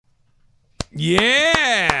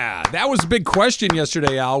Yeah, that was a big question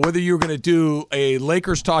yesterday, Al, whether you were going to do a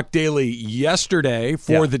Lakers Talk Daily yesterday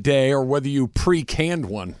for the day or whether you pre-canned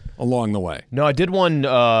one along the way. No, I did one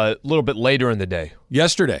a little bit later in the day.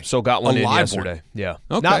 Yesterday. So got one in yesterday. One. Yeah.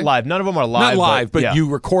 Okay. Not live. None of them are live. Not live, but you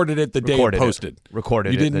recorded it the day you posted. Recorded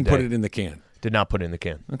it. You didn't the put day. it in the can. Did not put it in the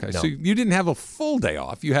can. Okay, no. so you didn't have a full day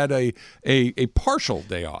off. You had a partial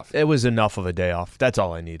day off. It was enough of a day off. That's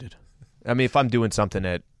all I needed. I mean, if I'm doing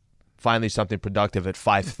something something productive at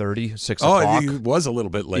 5:30, 6 o'clock. Oh, it was a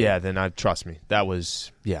little bit late. Yeah, then trust me. That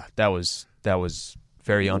was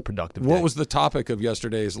very unproductive. What was the topic of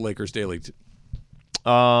yesterday's Lakers Daily?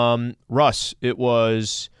 Russ, it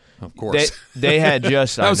was. Of course. They had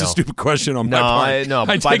just. That was a stupid question on my part.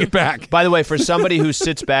 I take it back. By the way, for somebody who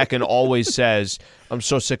sits back and always says, I'm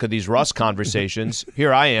so sick of these Russ conversations,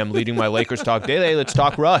 here I am leading my Lakers Talk Daily. Hey, let's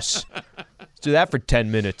talk Russ. Let's do that for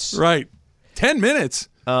 10 minutes. Right. 10 minutes?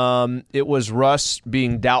 It was Russ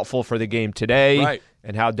being doubtful for the game today. Right.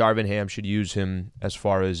 And how Darvin Ham should use him as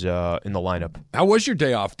far as in the lineup. How was your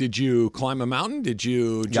day off? Did you climb a mountain? Did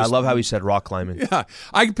you just... Yeah, I love how he said rock climbing. Yeah.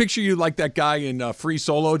 I can picture you like that guy in Free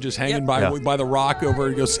Solo just hanging by the rock over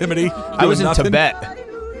Yosemite. I was in Tibet.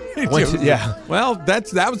 Well,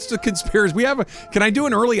 that was the conspiracy. Can I do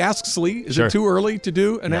an early Ask Slee? Is it too early to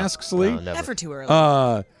do an Ask Slee? No, never too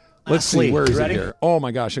early. Let's see. Where is it here? Oh,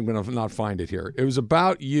 my gosh. I'm going to not find it here. It was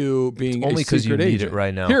about you being only because you agent. need it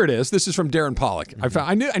right now. Here it is. This is from Darren Pollock. Mm-hmm.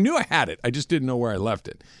 I knew I had it. I just didn't know where I left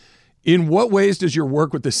it. In what ways does your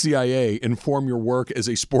work with the CIA inform your work as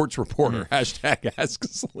a sports reporter? Hashtag Ask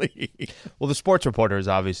Slee. Well, the sports reporter is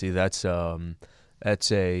obviously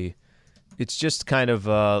it's just kind of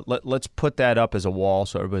let's put that up as a wall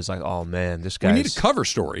so everybody's like, oh man, this guy. We need a cover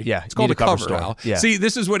story. Yeah, it's called a cover story. Al. Yeah. See,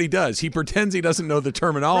 this is what he does. He pretends he doesn't know the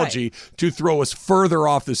terminology to throw us further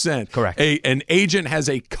off the scent. Correct. An agent has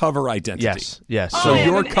a cover identity. Yes. So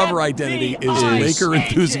your cover identity is Laker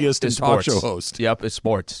enthusiast and talk show host. Yep, it's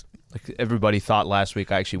sports. Like everybody thought last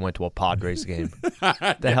week I actually went to a Padres game.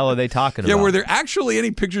 The hell are they talking about? Yeah, were there actually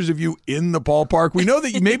any pictures of you in the ballpark? We know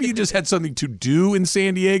that maybe you just had something to do in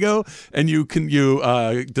San Diego and you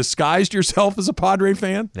disguised yourself as a Padre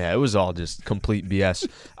fan? Yeah, it was all just complete BS.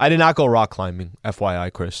 I did not go rock climbing,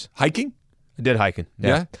 FYI, Chris. Hiking? I did hiking.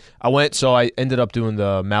 Yeah. I ended up doing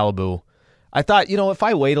the Malibu. I thought, if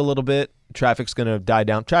I wait a little bit, traffic's going to die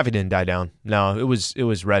down. Traffic didn't die down. No, it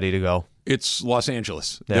was ready to go. It's Los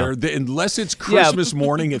Angeles. Yeah. Unless it's Christmas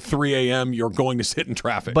morning at 3 a.m., you're going to sit in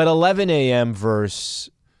traffic. But 11 a.m.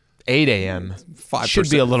 versus 8 a.m.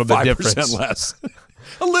 should be a little bit different. 5% less.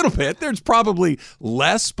 A little bit. There's probably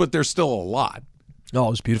less, but there's still a lot. Oh,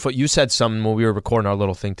 it was beautiful. You said something when we were recording our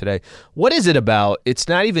little thing today. What is it about? It's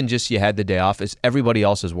not even just you had the day off. It's everybody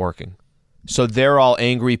else is working. So they're all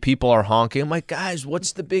angry. People are honking. I'm like, guys,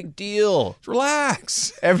 what's the big deal?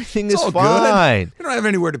 Relax. Everything is all fine. Good. You don't have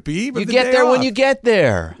anywhere to be. But you get there when you get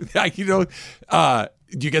there.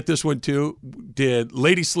 Do you get this one too? Did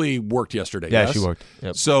Lady Slee worked yesterday? Yeah, yes? she worked.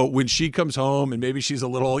 Yep. So when she comes home and maybe she's a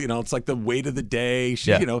little, it's like the weight of the day.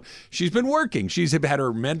 She's been working. She's had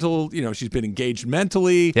her mental, she's been engaged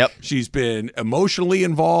mentally. Yep. She's been emotionally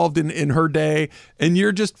involved in her day. And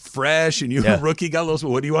you're just fresh and you're a rookie. Got a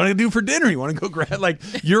little, what do you want to do for dinner? You want to go grab,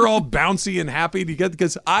 you're all bouncy and happy to get,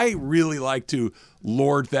 because I really like to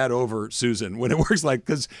lord that over Susan when it works,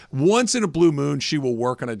 because once in a blue moon she will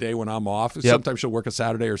work on a day when I'm off. Yep. Sometimes she'll work a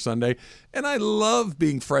Saturday or Sunday, and I love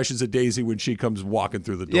being fresh as a daisy when she comes walking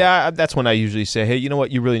through the door. Yeah, that's when I usually say, hey, you know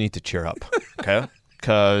what, you really need to cheer up, okay?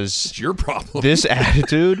 Because it's your problem. This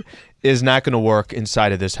attitude is not going to work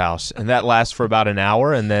inside of this house, and that lasts for about an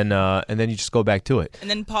hour, and then you just go back to it. And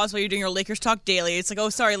then pause while you're doing your Lakers Talk Daily. It's like, oh,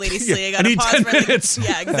 sorry, Lady Slee, I got I to need pause 10 for minutes.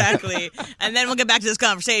 Yeah, exactly. And then we'll get back to this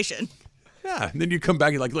conversation. Yeah, and then you come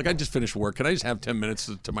back, you're like, look, I just finished work. Can I just have 10 minutes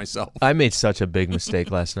to myself? I made such a big mistake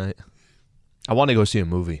last night. I want to go see a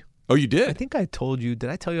movie. Oh, you did? I think I told you. Did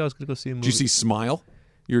I tell you I was going to go see a movie? Did you see Smile?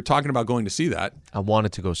 You were talking about going to see that. I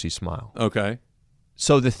wanted to go see Smile. Okay.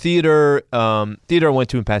 So the theater I went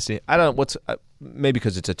to in Pasadena, I don't know maybe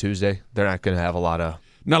because it's a Tuesday, they're not going to have a lot of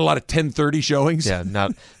 10:30 showings. Yeah,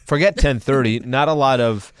 forget 10:30. Not a lot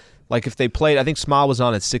of, if they played. I think Smile was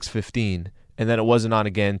on at 6:15, and then it wasn't on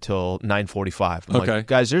again till 9:45. I'm like,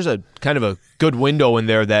 guys, there's a kind of a good window in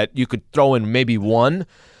there that you could throw in maybe one.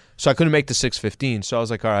 So I couldn't make the 6:15. So I was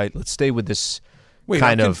like, all right, let's stay with this. Wait,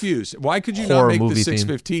 I'm confused. Why could you not make the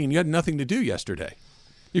 6:15? You had nothing to do yesterday.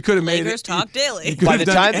 You could have made Lakers Talk Daily. By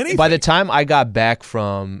the time I got back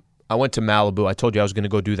I went to Malibu. I told you I was going to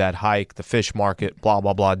go do that hike, the fish market, blah,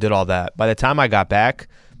 blah, blah. Did all that. By the time I got back,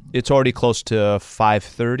 it's already close to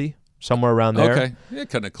 5:30. somewhere around there. Okay, yeah,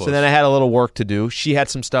 kind of close. So then I had a little work to do. She had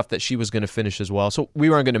some stuff that she was going to finish as well. So we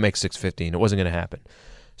weren't going to make 6:15. It wasn't going to happen.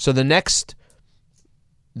 So the next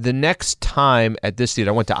time at this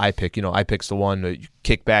theater, I went to iPic. iPic's the one that you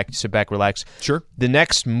kick back, you sit back, relax. Sure. The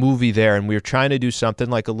next movie there, and we were trying to do something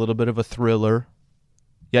like a little bit of a thriller.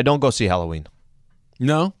 Yeah, don't go see Halloween.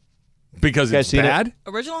 No? Because it's bad?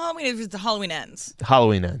 Original Halloween is the Halloween Ends.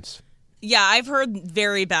 Halloween Ends. Yeah, I've heard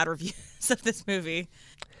very bad reviews of this movie.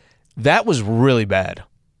 That was really bad.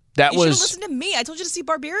 You should have listened to me. I told you to see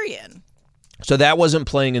Barbarian. So that wasn't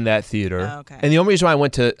playing in that theater. Oh, okay. And the only reason why I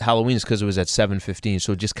went to Halloween is because it was at 7:15,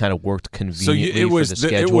 so it just kind of worked conveniently for the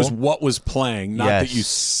schedule. It was what was playing, not that you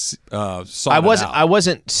saw I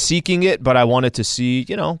wasn't seeking it, but I wanted to see,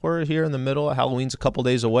 we're here in the middle. Halloween's a couple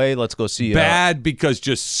days away. Let's go see it. Bad because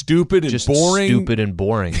just stupid and boring? Stupid and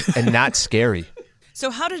boring and not scary.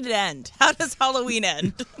 So how did it end? How does Halloween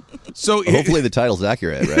end? So hopefully the title's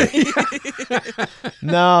accurate, right?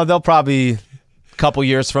 No, they'll probably... couple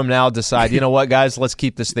years from now decide, you know what, guys, let's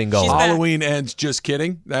keep this thing going. Halloween Ends, just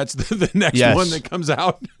kidding. That's the next one that comes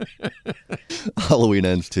out. Halloween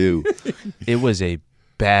Ends too. It was a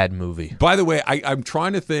bad movie. By the way, I'm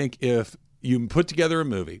trying to think if you put together a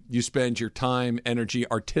movie, you spend your time, energy,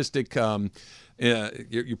 artistic,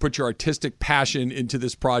 you put your artistic passion into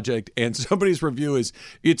this project, and somebody's review is,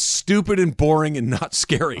 it's stupid and boring and not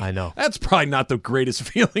scary. I know. That's probably not the greatest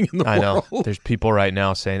feeling in the world. I know. There's people right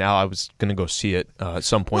now saying, I was going to go see it at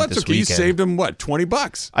some point this weekend. You saved them, what,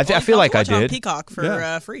 $20? I feel like I did. On Peacock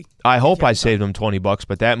for free. I hope I saved them $20,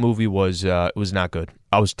 but that movie was not good.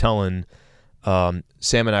 I was telling Sam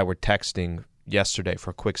and I were texting yesterday for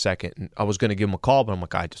a quick second, and I was going to give him a call, but I'm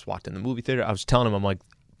like, I just walked in the movie theater. I was telling him, I'm like,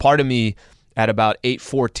 part of me at about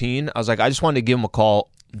 8:14, I was like, I just wanted to give him a call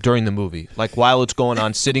during the movie, like while it's going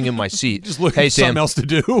on, sitting in my seat. Just looking for something else to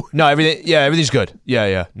do. No, everything's good.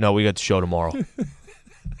 Yeah. No, we got the show tomorrow.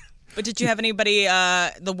 But did you have anybody,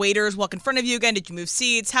 the waiters walk in front of you again? Did you move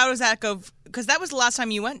seats? How does that go? Because that was the last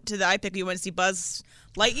time you went to the iPic. You went to see Buzz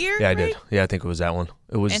Lightyear. Yeah, right? I did. Yeah, I think it was that one.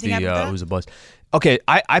 It was it was a Buzz. Okay,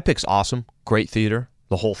 iPic's awesome. Great theater.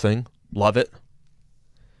 The whole thing. Love it.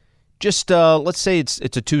 Just let's say it's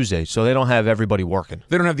a Tuesday, so they don't have everybody working.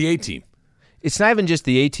 They don't have the A-team. It's not even just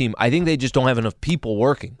the A-team. I think they just don't have enough people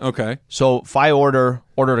working. Okay. So if I ordered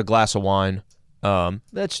a glass of wine,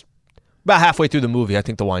 that's about halfway through the movie, I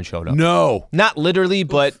think the wine showed up. No. Not literally,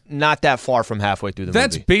 but not that far from halfway through the movie.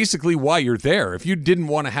 That's basically why you're there. If you didn't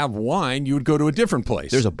want to have wine, you would go to a different place.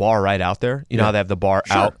 There's a bar right out there. You know how they have the bar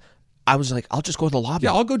out? I was like, I'll just go to the lobby.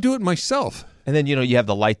 Yeah, I'll go do it myself. And then, you have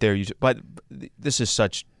the light there. But this is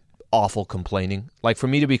such awful complaining. Like, for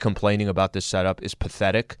me to be complaining about this setup is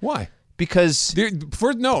pathetic. Why? Because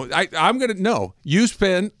I'm gonna no. You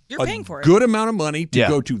spend paying for it. Good amount of money to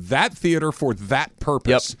go to that theater for that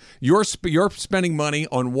purpose. Yep. You're spending money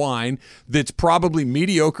on wine that's probably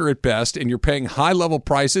mediocre at best, and you're paying high level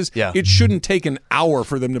prices. Yeah. It shouldn't take an hour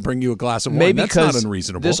for them to bring you a glass of wine. Maybe that's not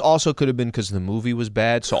unreasonable. This also could have been because the movie was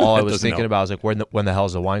bad. So all I was thinking about was like, when the hell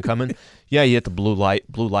is the wine coming? Yeah, you hit the blue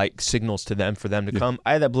light signals to them for them to come.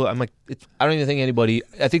 I had that blue. I'm like, I don't even think anybody.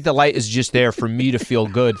 I think the light is just there for me to feel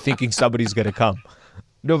good, thinking somebody's going to come.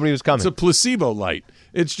 Nobody was coming. It's a placebo light.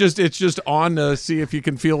 It's just on to see if you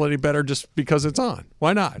can feel any better just because it's on.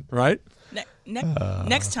 Why not? Right?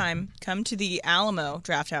 Next time, come to the Alamo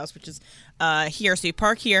Draft House, which is here. So you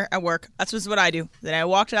park here at work. That's what I do. Then I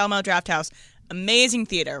walk to Alamo Draft House. Amazing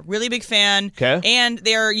theater. Really big fan. Okay. And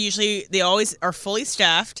they always are fully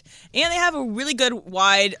staffed. And they have a really good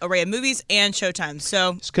wide array of movies and showtimes.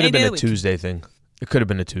 So this could have been a Tuesday thing. It could have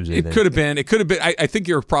been a Tuesday thing. It could have been. I think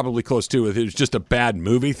you're probably close to it. It was just a bad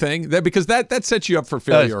movie thing. Because that sets you up for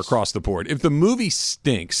failure across the board. If the movie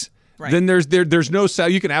stinks, then there's no.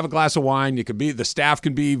 You can have a glass of wine. The staff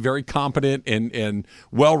can be very competent and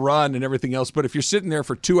well run and everything else. But if you're sitting there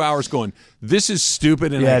for 2 hours going, this is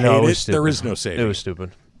stupid and I hate it, there is no saving. It was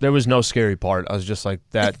stupid. There was no scary part. I was just like,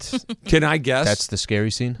 that. Can I guess? That's the scary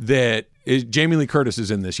scene. Jamie Lee Curtis is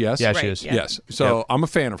in this, yes? Yeah, she is. Yeah. Yes. So I'm a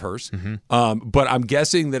fan of hers. Mm-hmm. But I'm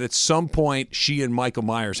guessing that at some point she and Michael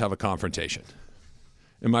Myers have a confrontation.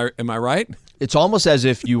 Am I right? It's almost as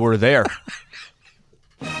if you were there.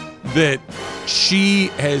 That she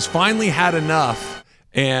has finally had enough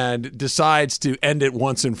and decides to end it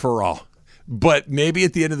once and for all. But maybe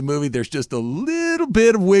at the end of the movie, there's just a little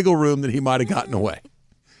bit of wiggle room that he might have gotten away.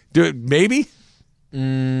 Maybe?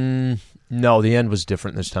 No, the end was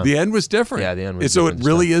different this time. The end was different? Yeah, the end was different. So it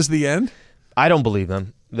really is the end? I don't believe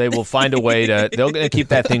them. They will find a way to... They're going to keep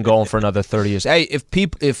that thing going for another 30 years. Hey, if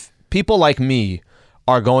people like me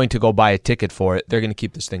are going to go buy a ticket for it, they're going to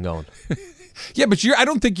keep this thing going. Yeah, but I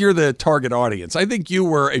don't think you're the target audience. I think you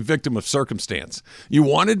were a victim of circumstance. You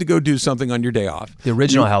wanted to go do something on your day off. The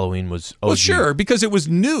original Halloween was OG. Well, sure, because it was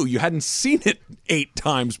new. You hadn't seen it 8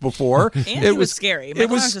 times before. And it was scary. It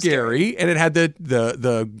was scary, and it had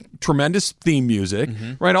the tremendous theme music,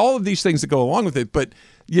 right? All of these things that go along with it, but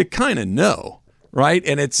you kind of know. Right,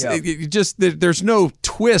 and it's just there's no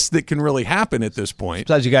twist that can really happen at this point.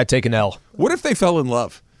 Besides, you got to take an L. What if they fell in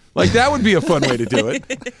love? Like that would be a fun way to do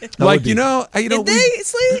it. Like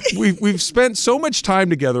we've spent so much time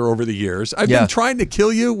together over the years. I've been trying to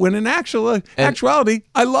kill you when in actuality,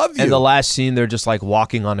 I love you. And the last scene, they're just like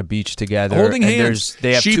walking on a beach together, holding hands.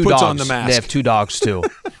 They have she 2 puts dogs. On the mask. They have 2 dogs too.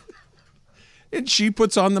 And she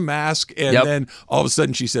puts on the mask, and then all of a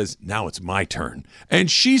sudden she says, "Now it's my turn," and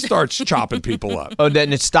she starts chopping people up. Oh,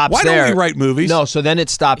 then it stops. Why there. don't we write movies? No, so then it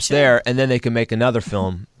stops there, and then they can make another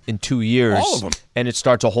film in 2 years. All of them, and it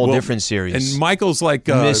starts a whole different series. And Michael's like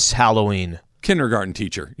Miss Halloween. Kindergarten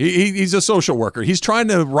teacher. He's a social worker. He's trying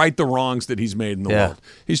to right the wrongs that he's made in the world.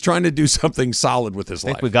 He's trying to do something solid with his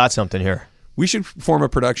life. I think we got something here. We should form a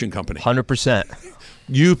production company. 100%.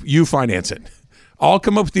 You finance it. I'll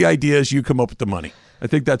come up with the ideas. You come up with the money. I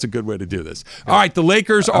think that's a good way to do this. All right, the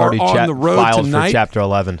Lakers are on the road tonight. For Chapter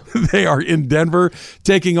 11. They are in Denver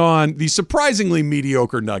taking on the surprisingly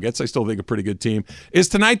mediocre Nuggets. I still think a pretty good team. Is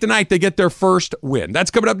tonight the night they get their first win?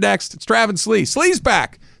 That's coming up next. It's Travis Slee. Slee's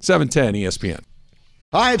back, 710 ESPN.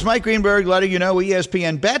 Hi, it's Mike Greenberg letting you know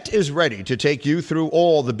ESPN Bet is ready to take you through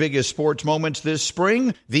all the biggest sports moments this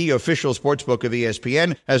spring. The official sportsbook of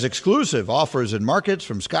ESPN has exclusive offers and markets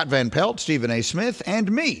from Scott Van Pelt, Stephen A. Smith,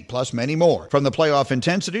 and me, plus many more. From the playoff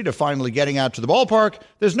intensity to finally getting out to the ballpark,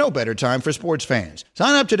 there's no better time for sports fans.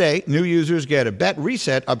 Sign up today. New users get a bet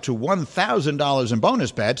reset up to $1,000 in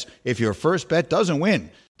bonus bets if your first bet doesn't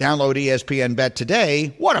win. Download ESPN Bet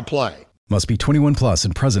today. What a play. Must be 21 plus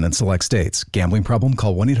and present in select states. Gambling problem?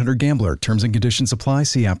 Call 1-800-GAMBLER. Terms and conditions apply.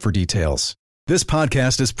 See app for details. This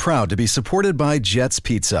podcast is proud to be supported by Jets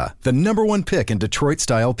Pizza, the #1 pick in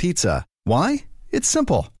Detroit-style pizza. Why? It's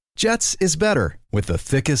simple. Jets is better. With the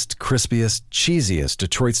thickest, crispiest, cheesiest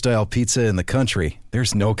Detroit-style pizza in the country,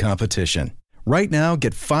 there's no competition. Right now,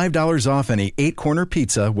 get $5 off any 8-corner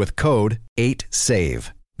pizza with code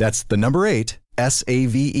 8SAVE. That's the number 8,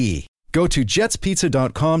 SAVE. Go to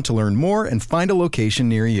jetspizza.com to learn more and find a location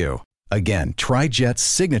near you. Again, try Jet's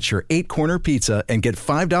signature 8-corner pizza and get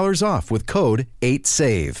 $5 off with code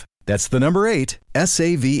 8SAVE. That's the number 8,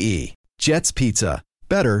 SAVE. Jet's Pizza.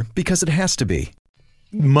 Better because it has to be.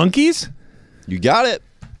 Monkeys? You got it.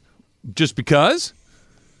 Just because?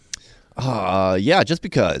 Yeah, just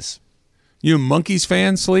because. You a Monkeys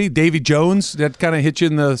fan, Slee? Davy Jones? That kind of hit you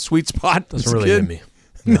in the sweet spot? Doesn't really hit me.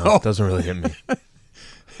 No, it doesn't really hit me.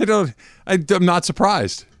 I'm not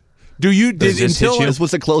surprised. Do you? This was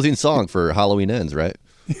the closing song for Halloween Ends, right?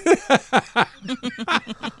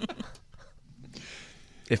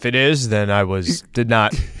 If it is, then did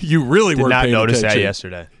not. You really did weren't not paying notice attention. that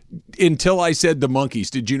yesterday. Until I said the Monkeys.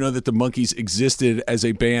 Did you know that the Monkeys existed as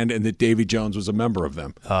a band and that Davy Jones was a member of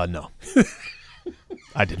them? No.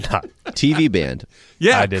 I did not. TV band.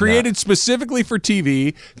 Yeah, created specifically for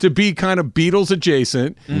TV to be kind of Beatles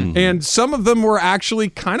adjacent, and some of them were actually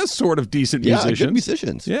kind of sort of decent musicians. Good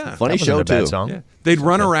musicians. Yeah, funny show too. Yeah. They'd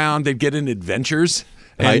run around, they'd get in adventures,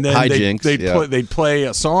 and then they'd play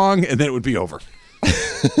a song, and then it would be over.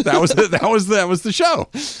 that was the show,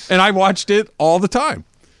 and I watched it all the time.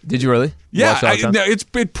 Did you really? Yeah,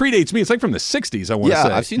 it predates me. It's like from the 60s, I want to say.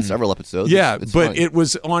 Yeah, I've seen several episodes. Yeah, it's but fun. it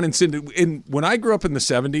was on in when I grew up in the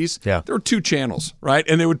 70s, there were 2 channels, right?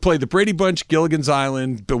 And they would play the Brady Bunch, Gilligan's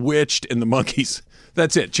Island, Bewitched, and the Monkees.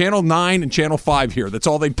 That's it. Channel 9 and Channel 5 here. That's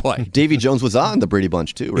all they'd play. Davy Jones was on the Brady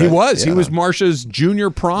Bunch, too, right? He was. Yeah. He was Marsha's junior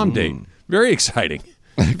prom date. Very exciting.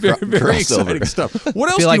 Very exciting stuff. What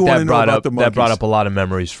else do you want to know about the Monkees? That brought up a lot of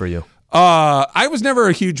memories for you. I was never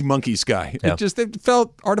a huge Monkees guy. Yeah. It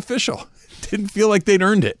felt artificial. Didn't feel like they'd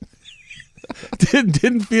earned it.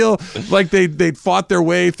 Didn't feel like they'd fought their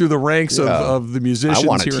way through the ranks of the musicians. I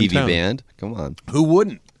want a here TV in town. band. Come on. Who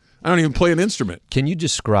wouldn't? I don't even play an instrument. Can you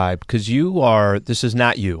describe, because this is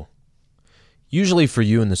not you. Usually for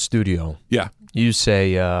you in the studio, you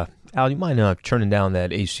say, Al, you mind turning down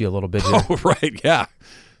that AC a little bit here? Oh, right, yeah.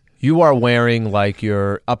 You are wearing like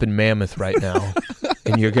you're up in Mammoth right now,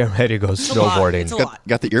 and you're getting ready to go snowboarding. It's a lot.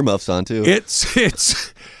 Got the earmuffs on, too.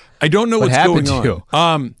 I don't know what's happened going to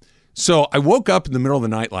on. So I woke up in the middle of the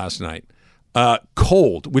night last night.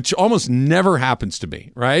 cold, which almost never happens to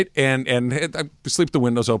me, right? And I sleep the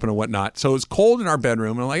windows open and whatnot. So it's cold in our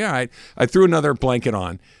bedroom, and I'm like, all right. I threw another blanket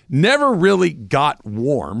on. Never really got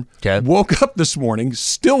warm. Okay. Woke up this morning,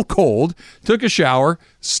 still cold. Took a shower,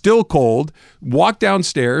 still cold. Walked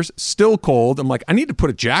downstairs, still cold. I'm like, I need to put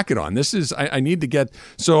a jacket on. I need to get.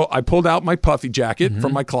 So I pulled out my puffy jacket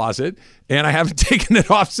from my closet, and I haven't taken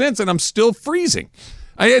it off since, and I'm still freezing.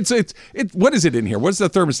 What is it in here? What does the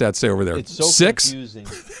thermostat say over there? It's so 6? confusing.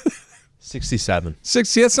 67. 6.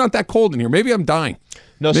 See, it's not that cold in here. Maybe I'm dying.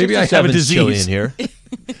 No, maybe I have a 67's chilly in disease. here.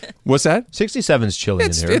 What's that? 67's chilly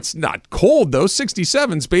in here. It's not cold, though.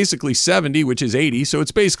 67's basically 70, which is 80, so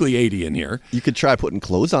it's basically 80 in here. You could try putting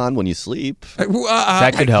clothes on when you sleep.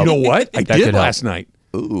 That could help. You know what? I That did could last night.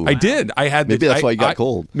 Ooh. I did. I had. Maybe that's why you got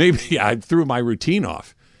cold. Maybe I threw my routine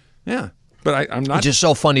off. Yeah. But I'm not. It's just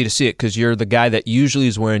so funny to see it because you're the guy that usually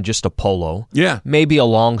is wearing just a polo. Yeah. Maybe a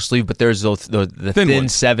long sleeve, but there's the thin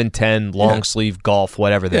ones. 710 long sleeve golf,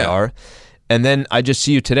 whatever they are. And then I just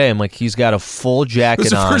see you today. I'm like, he's got a full jacket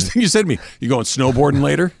That's the on. first thing you said to me. You going snowboarding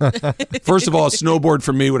later? First of all, a snowboard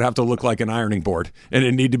for me would have to look like an ironing board, and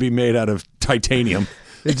it'd need to be made out of titanium.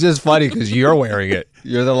 It's just funny because you're wearing it.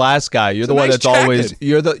 You're the last guy. You're the one nice that's always.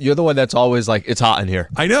 jacket. You're the one that's always like, it's hot in here.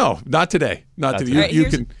 I know. Not today. Not today. today. You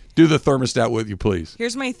can do the thermostat with you, please.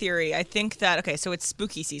 Here's my theory. I think that so it's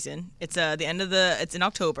spooky season. It's the end of it's in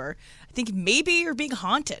October. I think maybe you're being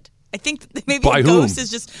haunted. I think maybe By a whom? ghost is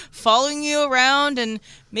just following you around, and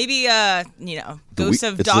maybe ghosts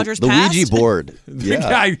of It's Dodgers the past. Ouija board.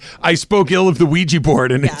 Yeah. I spoke ill of the Ouija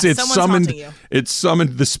board, and Yeah, it's someone's summoned. haunting you. It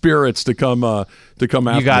summoned the spirits to come after You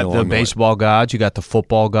got me the along way. baseball gods. You got the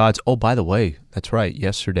football gods. Oh, by the way, that's right.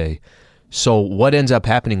 Yesterday. So what ends up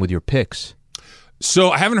happening with your picks?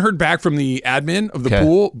 So I haven't heard back from the admin of the Okay.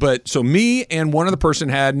 pool, but so me and one other person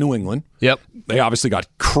had New England. Yep. They obviously got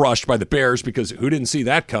crushed by the Bears because who didn't see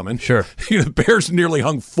that coming? Sure. The Bears nearly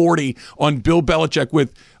hung 40 on Bill Belichick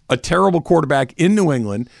with a terrible quarterback in New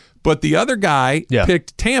England. But the other guy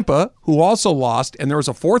picked Tampa, who also lost, and there was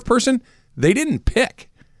a fourth person they didn't pick.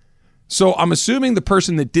 So I'm assuming the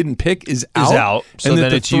person that didn't pick is out. So and then that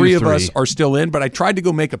the it's you three of three. us are still in. But I tried to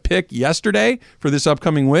go make a pick yesterday for this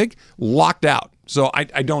upcoming week, locked out. So I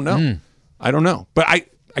don't know. I don't know. But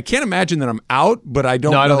I can't imagine that I'm out, but I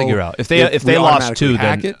don't know. No, I don't think you're out. If they we lost automatically two,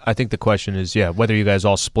 hack then it. I think the question is, whether you guys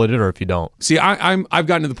all split it or if you don't. See, I've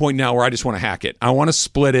gotten to the point now where I just want to hack it. I want to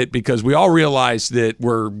split it because we all realize that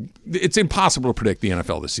it's impossible to predict the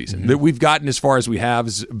NFL this season. That we've gotten as far as we have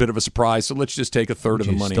is a bit of a surprise. So let's just take a third of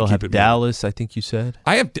the You money still and have keep it moving. Dallas, I think you said.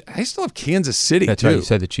 I still have Kansas City. That's too. right. You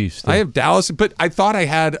said the Chiefs. Too. I have Dallas, but I thought I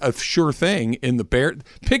had a sure thing in the Bears.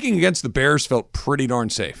 Picking against the Bears felt pretty darn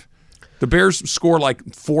safe. The Bears score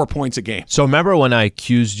like 4 points a game. So remember when I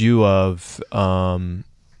accused you of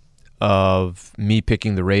me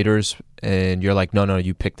picking the Raiders, and you're like, no,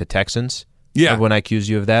 you picked the Texans. Yeah. Remember when I accused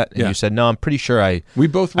you of that, and Yeah. you said, no, I'm pretty sure We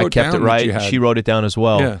both wrote kept down it what right. you had. She wrote it down as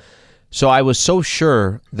well. Yeah. So I was so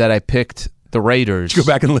sure that I picked the Raiders Go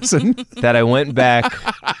back and listen. that I went back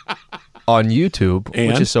on YouTube, And?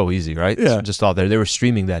 which is so easy, right? Yeah. It's just all there. They were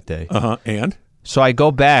streaming that day. And So I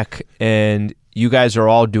go back, and you guys are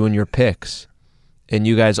all doing your picks, and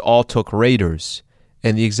you guys all took Raiders.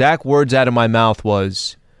 And the exact words out of my mouth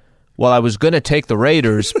was, well, I was going to take the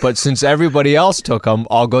Raiders, but since everybody else took them,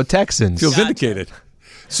 I'll go Texans. feel vindicated.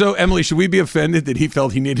 So, Emily, should we be offended that he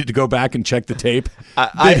felt he needed to go back and check the tape?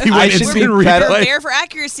 I That he went should and be seen You're replay? there for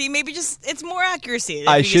accuracy. Maybe it's more accuracy. if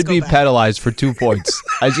I you just should go be back. penalized for 2 points.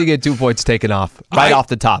 I should get 2 points taken off off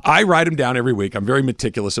the top. I write them down every week. I'm very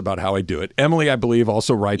meticulous about how I do it. Emily, I believe,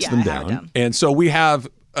 also writes them I have it down. down. And so we have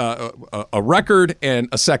a record and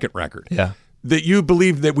a second record. Yeah. That you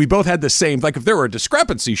believe that we both had the same. Like if there were a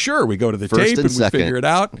discrepancy, sure, we go to the First tape and and we second. figure it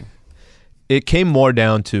out. It came more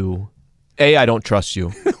down to, I don't trust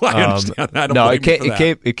you. I understand. I don't no, blame you for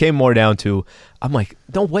that. it came more down to, I'm like,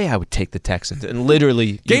 no way I would take the Texans. And literally,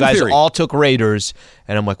 you Game guys theory. all took Raiders,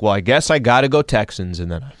 and I'm like, well, I guess I got to go Texans.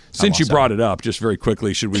 And then Since you brought it up, just very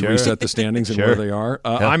quickly, should we reset the standings and where they are?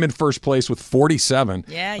 I'm in first place with 47.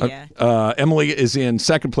 Yeah. Emily is in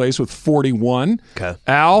second place with 41. Okay.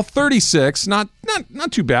 Al 36. Not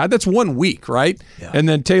too bad. That's 1 week, right? Yeah. And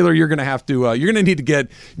then Taylor, you're going to have to. You're going to need to get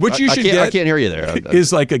what you should get. I can't hear you there.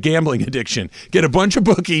 Is like a gambling addiction. Get a bunch of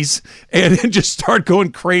bookies and then just start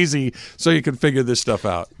going crazy so you can figure this stuff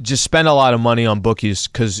out. Just spend a lot of money on bookies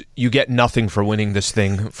because you get nothing for winning this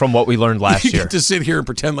thing from what we learned last You year. get to sit here and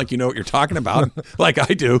pretend like you know what you're talking about, like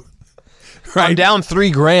I do. Right? I'm down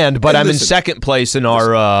 $3,000, but And I'm in listen, second place in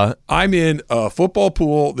our. I'm in a football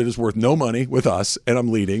pool that is worth no money with us, and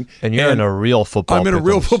I'm leading. And you're in a real football. I'm in a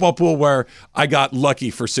real pick'ems. football pool where I got lucky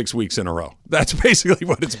for 6 weeks in a row. That's basically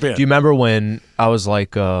what it's been. Do you remember when I was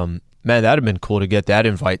like, man, that'd have been cool to get that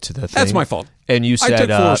invite to the thing? That's my fault. And you I said, took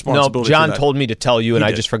full responsibility no, for John that. told me to tell you, and He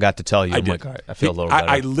I did. just forgot to tell you. I I'm did. like, all right, I feel a little better.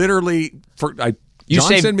 I literally, you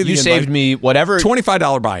John sent me the saved invite. me whatever.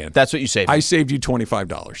 $25 buy-in. That's what you saved me. I saved you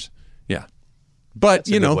 $25. Yeah. But,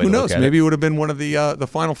 a good way who to knows? look at Maybe it would have been one of the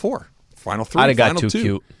Final Four. Final three, I'd have got Final too two.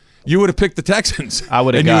 cute. You would have picked the Texans. I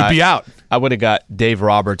would have and got, you would be out. I would have got Dave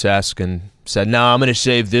Roberts-esque and said, no, I'm going to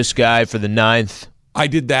save this guy for the 9th. I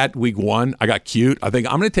did that week 1. I got cute. I think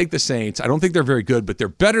I'm going to take the Saints. I don't think they're very good, but they're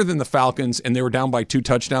better than the Falcons, and they were down by 2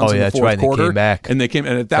 touchdowns in the that's fourth right. quarter. They came back. And they came,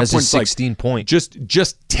 and at that That's a point, it's like 16-point.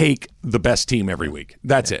 just take the best team every week.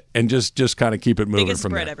 That's it, and just kind of keep it moving Biggest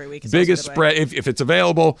from spread there. every week is Biggest also a good spread if it's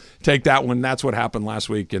available. Take that one. That's what happened last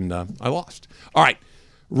week, and I lost. All right,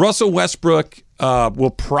 Russell Westbrook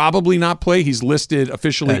will probably not play. He's listed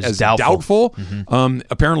officially as doubtful.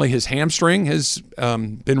 Apparently, his hamstring has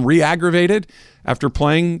been re-aggravated after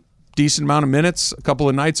playing decent amount of minutes a couple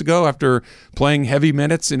of nights ago, after playing heavy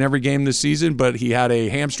minutes in every game this season. But he had a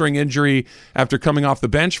hamstring injury after coming off the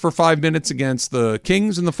bench for 5 minutes against the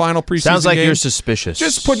Kings in the final preseason Sounds like game. you're suspicious.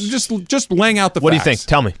 Just laying out the What facts. do you think?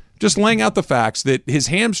 Tell me. Just laying out the facts that his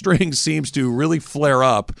hamstring seems to really flare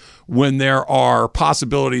up when there are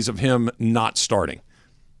possibilities of him not starting.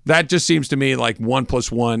 That just seems to me like 1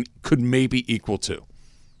 + 1 could maybe equal 2.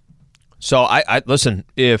 So I listen.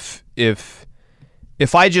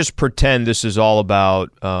 If I just pretend this is all about,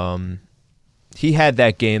 he had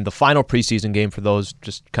that game, the final preseason game. For those,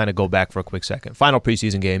 just kind of go back for a quick second. Final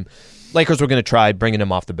preseason game, Lakers were going to try bringing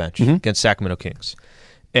him off the bench against Sacramento Kings,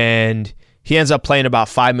 and he ends up playing about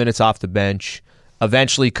 5 minutes off the bench.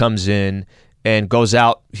 Eventually comes in and goes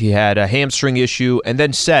out. He had a hamstring issue, and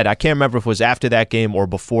then said, I can't remember if it was after that game or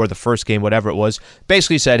before the first game, whatever it was.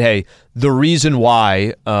 Basically said, hey, the reason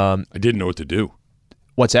why I didn't know what to do.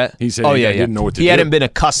 What's that? He said he didn't know what to do. He hadn't been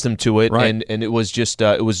accustomed to it, Right. and it was just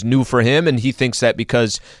it was new for him, and he thinks that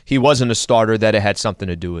because he wasn't a starter that it had something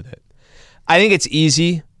to do with it. I think it's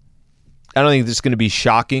easy. I don't think this is going to be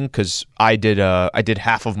shocking because I did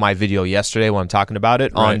half of my video yesterday when I'm talking about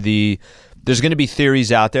it on the. There's going to be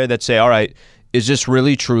theories out there that say, all right, is this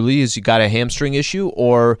really truly is he got a hamstring issue,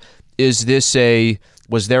 or is this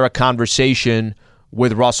was there a conversation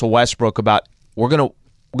with Russell Westbrook about we're going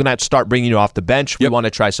to have to start bringing you off the bench. We want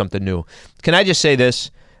to try something new. Can I just say this?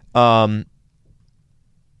 Yeah,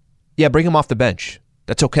 bring him off the bench.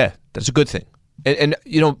 That's okay. That's a good thing. And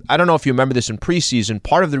I don't know if you remember this in preseason.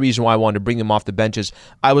 Part of the reason why I wanted to bring him off the bench is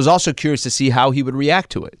I was also curious to see how he would react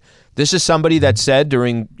to it. This is somebody that said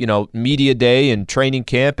during media day and training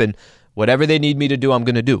camp and whatever they need me to do, I'm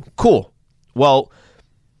going to do. Cool. Well,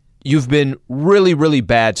 you've been really, really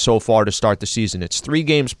bad so far to start the season. It's 3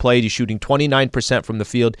 games played. He's shooting 29% from the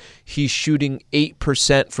field. He's shooting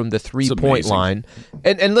 8% from the three-point line.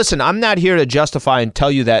 And listen, I'm not here to justify and tell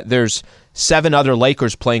you that there's 7 other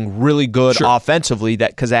Lakers playing really good offensively,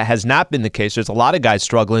 because that has not been the case. There's a lot of guys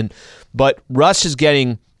struggling. But Russ is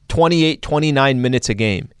getting 28, 29 minutes a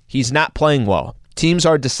game. He's not playing well. Teams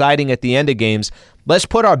are deciding at the end of games, let's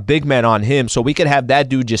put our big man on him so we could have that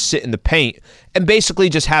dude just sit in the paint and basically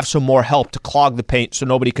just have some more help to clog the paint so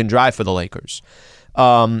nobody can drive for the Lakers.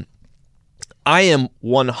 I am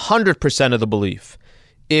 100% of the belief,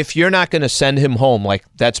 if you're not going to send him home, like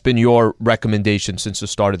that's been your recommendation since the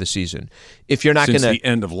start of the season, if you're not going to since the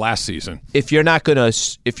end of last season, if you're not going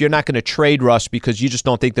to trade Russ because you just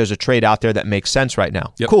don't think there's a trade out there that makes sense right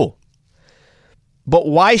now, cool. But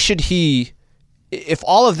why should he? If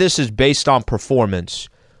all of this is based on performance,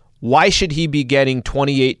 why should he be getting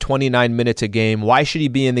 28, 29 minutes a game? Why should he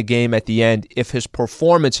be in the game at the end if his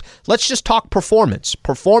performance, let's just talk performance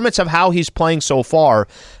of how he's playing so far.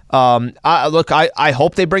 I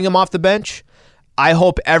hope they bring him off the bench. I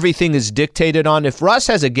hope everything is dictated on. If Russ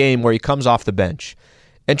has a game where he comes off the bench,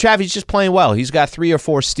 and Travis just playing well. He's got 3 or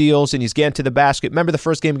 4 steals, and he's getting to the basket. Remember the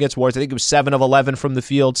first game against Warriors? I think it was 7 of 11 from the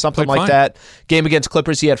field, something like that. Game against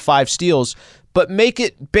Clippers, he had 5 steals. But make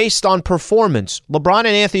it based on performance. LeBron and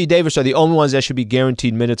Anthony Davis are the only ones that should be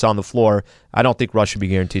guaranteed minutes on the floor. I don't think Russ should be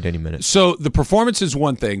guaranteed any minutes. So the performance is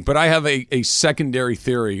one thing, but I have a secondary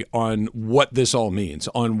theory on what this all means,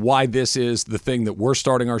 on why this is the thing that we're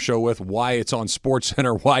starting our show with, why it's on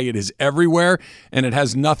SportsCenter, why it is everywhere, and it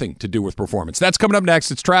has nothing to do with performance. That's coming up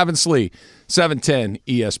next. It's Travis Lee, 710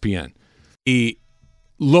 ESPN.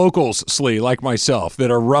 locals, Slee, like myself,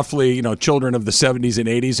 that are roughly, children of the 70s and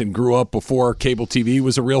 80s and grew up before cable TV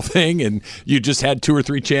was a real thing and you just had 2 or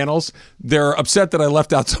 3 channels, they're upset that I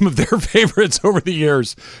left out some of their favorites over the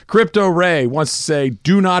years. Crypto Ray wants to say,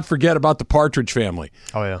 do not forget about the Partridge Family.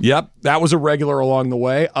 Oh, yeah. Yep, that was a regular along the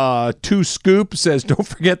way. 2 Scoop says, don't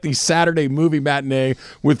forget the Saturday movie matinee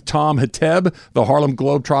with Tom Hateb, the Harlem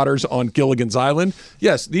Globetrotters on Gilligan's Island.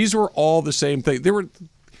 Yes, these were all the same thing.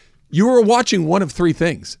 You were watching one of 3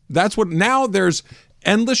 things. That's what. Now there's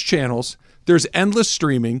endless channels. There's endless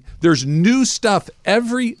streaming. There's new stuff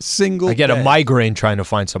every single day. I get a migraine trying to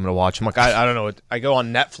find something to watch. I'm like, I don't know. I go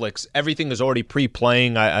on Netflix. Everything is already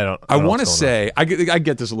pre-playing. I want to say, I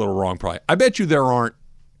get this a little wrong probably. I bet you there aren't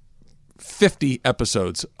 50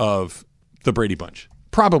 episodes of The Brady Bunch.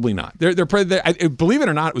 Probably not. They're believe it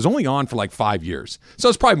or not, it was only on for like 5 years. So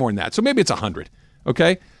it's probably more than that. So maybe it's 100.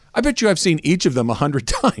 Okay? I bet you I've seen each of them 100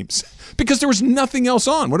 times because there was nothing else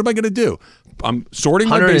on. What am I going to do? I'm sorting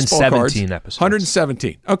my baseball cards. 117 episodes.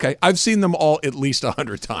 117. Okay. I've seen them all at least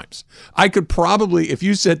 100 times. I could probably, if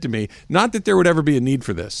you said to me, not that there would ever be a need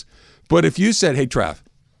for this, but if you said, hey, Trav,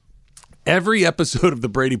 every episode of The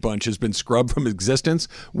Brady Bunch has been scrubbed from existence.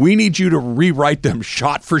 We need you to rewrite them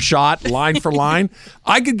shot for shot, line for line.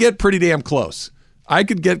 I could get pretty damn close. I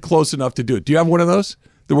could get close enough to do it. Do you have one of those?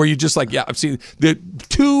 Where you just like, yeah, I've seen the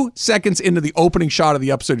 2 seconds into the opening shot of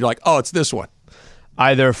the episode, you're like, oh, it's this one.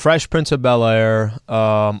 Either Fresh Prince of Bel-Air,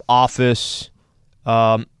 Office,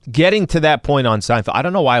 getting to that point on Seinfeld. I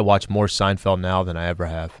don't know why I watch more Seinfeld now than I ever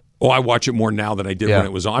have. Oh, I watch it more now than I did when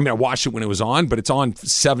it was on. I mean, I watched it when it was on, but it's on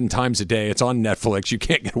 7 times a day. It's on Netflix. You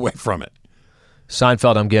can't get away from it.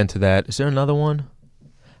 Seinfeld, I'm getting to that. Is there another one?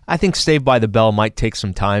 I think Saved by the Bell might take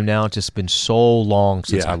some time now. It's just been so long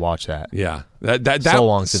since I watched that. Yeah. That so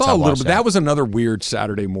long since I watched that. That was another weird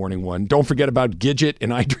Saturday morning one. Don't forget about Gidget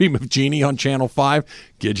and I Dream of Jeannie on Channel 5.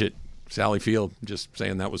 Gidget, Sally Field, just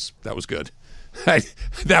saying that was good.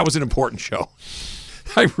 That was an important show.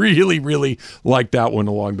 I really, really liked that one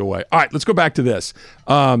along the way. All right, let's go back to this.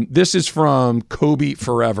 This is from Kobe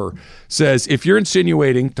Forever. Says, if you're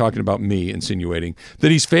insinuating, talking about me insinuating,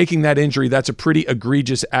 that he's faking that injury, that's a pretty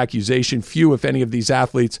egregious accusation. Few, if any, of these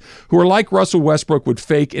athletes who are like Russell Westbrook would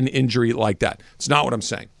fake an injury like that. It's not what I'm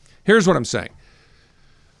saying. Here's what I'm saying.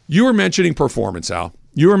 You were mentioning performance, Al.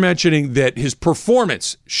 You were mentioning that his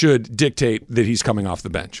performance should dictate that he's coming off the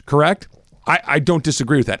bench, correct? I don't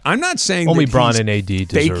disagree with that. I'm not saying only that Bron he's and AD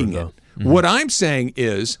faking it. Mm-hmm. What I'm saying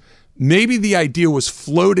is maybe the idea was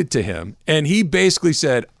floated to him, and he basically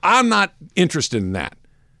said, I'm not interested in that,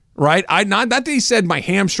 right? Not that he said my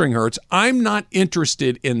hamstring hurts. I'm not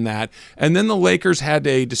interested in that. And then the Lakers had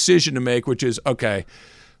a decision to make, which is, okay,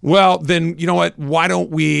 well, then, you know what? Why don't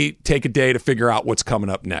we take a day to figure out what's coming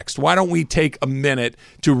up next? Why don't we take a minute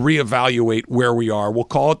to reevaluate where we are? We'll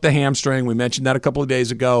call it the hamstring. We mentioned that a couple of days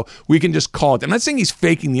ago. We can just call it. I'm not saying he's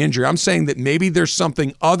faking the injury. I'm saying that maybe there's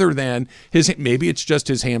something other than maybe it's just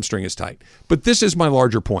his hamstring is tight. But this is my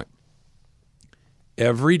larger point.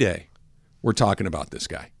 Every day, we're talking about this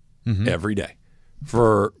guy. Mm-hmm. Every day.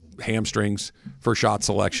 For hamstrings, for shot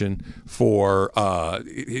selection, for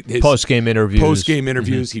his post-game interviews.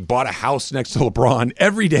 Mm-hmm. He bought a house next to LeBron.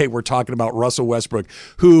 Every day we're talking about Russell Westbrook,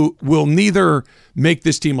 who will neither make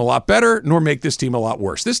this team a lot better nor make this team a lot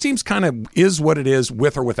worse. This team's kind of is what it is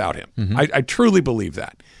with or without him. Mm-hmm. I truly believe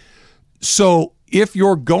that. So if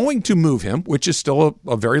you're going to move him, which is still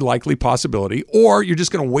a very likely possibility, or you're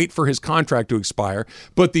just going to wait for his contract to expire,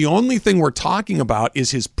 but the only thing we're talking about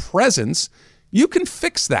is his presence, you can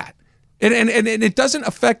fix that. And it doesn't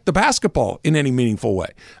affect the basketball in any meaningful way.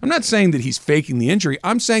 I'm not saying that he's faking the injury.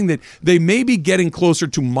 I'm saying that they may be getting closer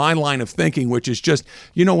to my line of thinking, which is just,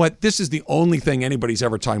 you know what, this is the only thing anybody's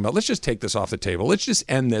ever talking about. Let's just take this off the table. Let's just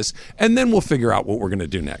end this, and then we'll figure out what we're going to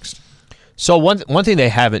do next. So one thing they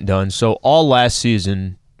haven't done, so all last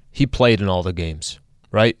season, he played in all the games,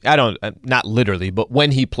 right? Not literally, but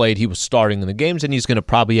when he played, he was starting in the games, and he's going to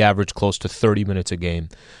probably average close to 30 minutes a game.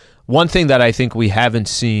 One thing that I think we haven't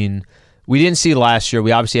seen, we didn't see last year,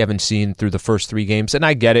 we obviously haven't seen through the first 3 games, and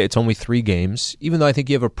I get it, it's only 3 games, even though I think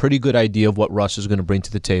you have a pretty good idea of what Russ is going to bring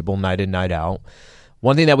to the table night in, night out.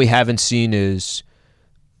 One thing that we haven't seen is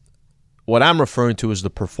what I'm referring to as the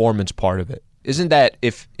performance part of it. Isn't that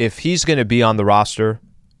if he's going to be on the roster,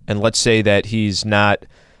 and let's say that he's not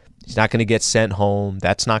going to get sent home,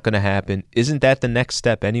 that's not going to happen, isn't that the next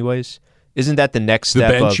step anyways? Isn't that the next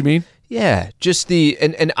step? The bench, you mean? Yeah, just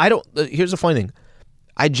and I don't. Here's the funny thing.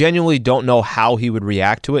 I genuinely don't know how he would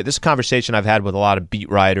react to it. This is a conversation I've had with a lot of beat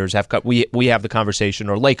writers. We have the conversation,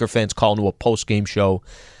 or Laker fans call into a post-game show.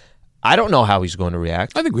 I don't know how he's going to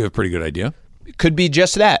react. I think we have a pretty good idea. It could be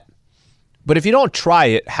just that. But if you don't try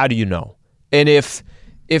it, how do you know? And if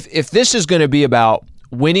this is going to be about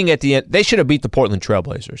winning at the end, they should have beat the Portland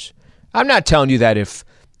Trailblazers. I'm not telling you that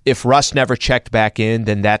if Russ never checked back in,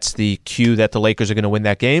 then that's the cue that the Lakers are going to win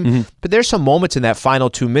that game. Mm-hmm. But there's some moments in that final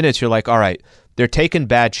 2 minutes you're like, all right, they're taking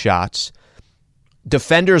bad shots.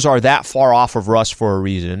 Defenders are that far off of Russ for a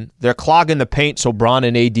reason. They're clogging the paint so Bron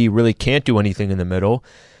and AD really can't do anything in the middle.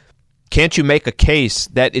 Can't you make a case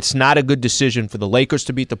that it's not a good decision for the Lakers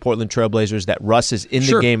to beat the Portland Trailblazers, that Russ is in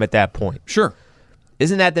the game at that point? Sure.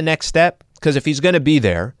 Isn't that the next step? Because if he's going to be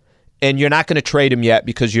there, and you're not going to trade him yet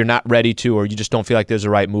because you're not ready to, or you just don't feel like there's a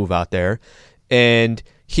right move out there, and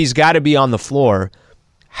he's got to be on the floor,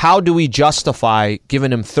 how do we justify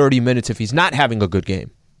giving him 30 minutes if he's not having a good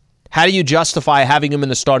game? How do you justify having him in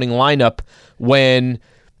the starting lineup when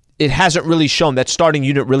it hasn't really shown, that starting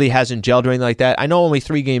unit really hasn't gelled or anything like that? I know only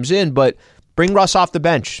 3 games in, but bring Russ off the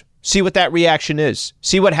bench. See what that reaction is.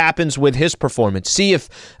 See what happens with his performance. See if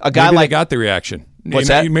a guy Maybe they got the reaction. What's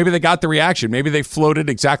that? Maybe they got the reaction. Maybe they floated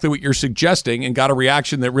exactly what you're suggesting and got a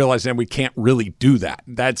reaction that realized that we can't really do that.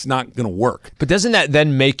 That's not going to work. But doesn't that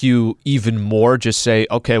then make you even more just say,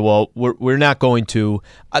 okay, well, we're not going to.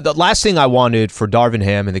 The last thing I wanted for Darvin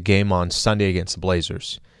Ham in the game on Sunday against the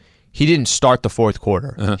Blazers, he didn't start the fourth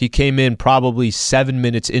quarter. Uh-huh. He came in probably 7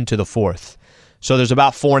 minutes into the fourth. So there's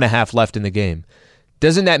about 4.5 left in the game.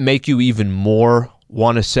 Doesn't that make you even more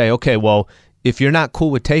want to say, okay, well, if you're not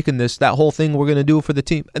cool with taking this, that whole thing we're going to do for the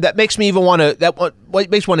team, that makes me even want to. What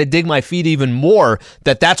makes me want to dig my feet even more.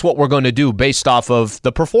 That's what we're going to do based off of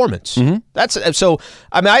the performance. Mm-hmm. That's so.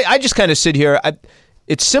 I mean, I just kind of sit here.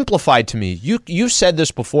 It's simplified to me. You've said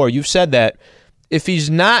this before. You've said that if he's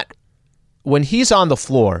not, when he's on the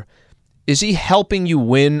floor, is he helping you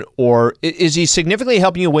win, or is he significantly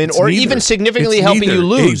helping you win, or even significantly helping you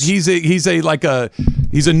lose? He's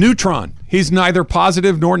a neutron. He's neither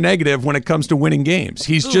positive nor negative when it comes to winning games.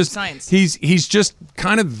 He's just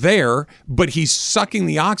kind of there, but he's sucking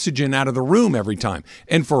the oxygen out of the room every time.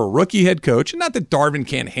 And for a rookie head coach, not that Darvin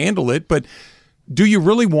can't handle it, but do you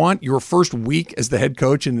really want your first week as the head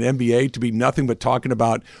coach in the NBA to be nothing but talking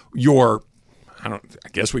about your, I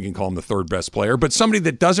guess we can call him the third best player, but somebody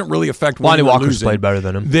that doesn't really affect winning or losing. Lonnie Walker's played better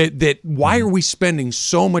than him. That why are we spending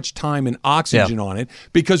so much time and oxygen on it?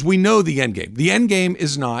 Because we know the end game. The end game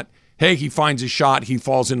is not, hey, he finds his shot, he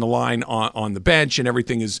falls in the line on the bench, and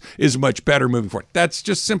everything is much better moving forward. That's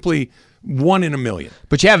just simply 1 in a million.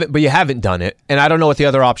 But you haven't done it, and I don't know what the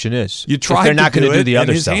other option is. You tried. They're not going to do the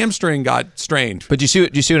other his stuff. His hamstring got strained. But you see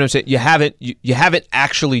what I'm saying? You haven't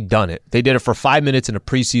actually done it. They did it for 5 minutes in a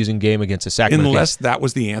preseason game against the Sacramento. Unless that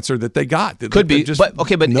was the answer that they got. Could be.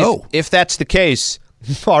 But no. If that's the case,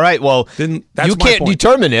 all right. Well, then you can't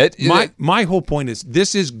determine it. My whole point is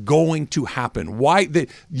this is going to happen.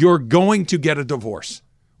 You're going to get a divorce.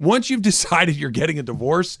 Once you've decided you're getting a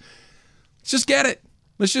divorce, let's just get it.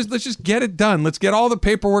 Let's just get it done. Let's get all the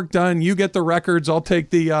paperwork done. You get the records. I'll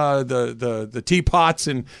take the teapots,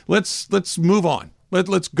 and let's move on.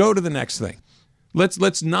 Let's go to the next thing.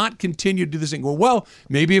 Let's not continue to do this thing. Well,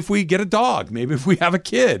 maybe if we get a dog, maybe if we have a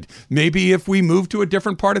kid, maybe if we move to a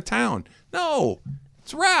different part of town. No,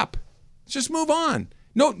 it's a wrap. Let's just move on.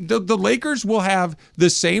 No, the Lakers will have the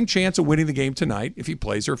same chance of winning the game tonight if he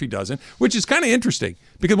plays or if he doesn't, which is kind of interesting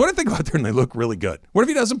because what if they go out there and they look really good? What if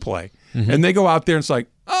he doesn't play and they go out there and it's like,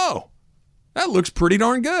 oh, that looks pretty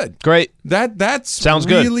darn good. Great. That sounds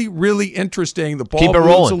really, really interesting. The ball Keep it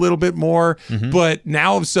rolling a little bit more, but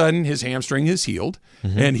now all of a sudden his hamstring is healed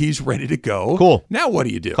and he's ready to go. Cool. Now what do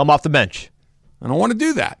you do? Come off the bench. I don't want to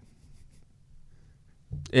do that.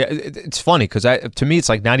 Yeah, it's funny because to me it's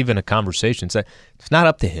like not even a conversation. It's not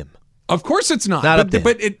up to him. Of course it's not.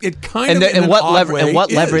 But it kind of and what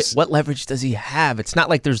leverage? What leverage does he have? It's not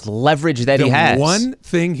like there's leverage that he has. The one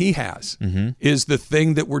thing he has is the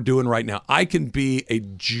thing that we're doing right now. I can be a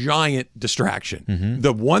giant distraction.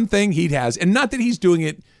 The one thing he has, and not that he's doing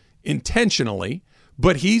it intentionally,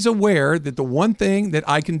 but he's aware that the one thing that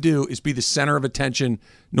I can do is be the center of attention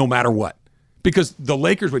no matter what. Because the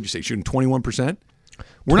Lakers, what'd you say, shooting 21%?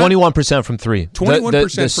 21% from three.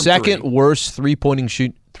 21% the second worst three-point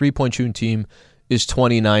shooting team is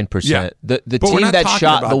 29%. Yeah. The team that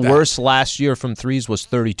shot the worst last year from threes was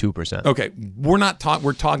 32%. Okay,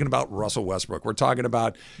 we're talking about Russell Westbrook. We're talking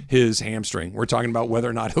about his hamstring. We're talking about whether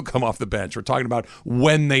or not he'll come off the bench. We're talking about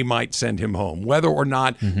when they might send him home, whether or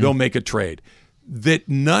not they'll make a trade. That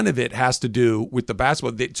none of it has to do with the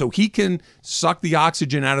basketball. So he can suck the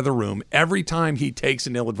oxygen out of the room every time he takes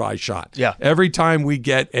an ill-advised shot. Yeah. Every time we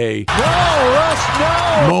get a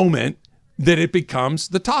moment that it becomes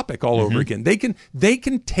the topic all over again. They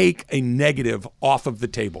can take a negative off of the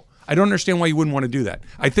table. I don't understand why you wouldn't want to do that.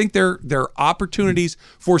 I think there are opportunities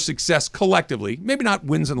for success collectively, maybe not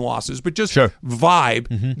wins and losses, but just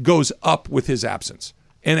vibe goes up with his absence.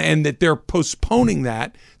 And that they're postponing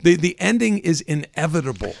that. The ending is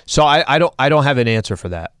inevitable. So I don't have an answer for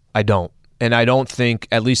that. I don't. And I don't think,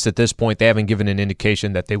 at least at this point, they haven't given an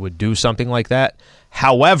indication that they would do something like that.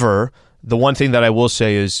 However, the one thing that I will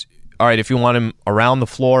say is, all right, if you want him around the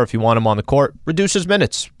floor, if you want him on the court, reduce his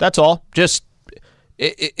minutes. That's all. Just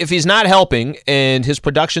if he's not helping and his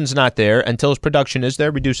production's not there, until his production is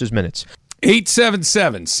there, reduce his minutes.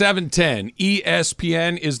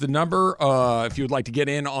 877-710-ESPN is the number if you would like to get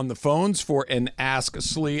in on the phones for an Ask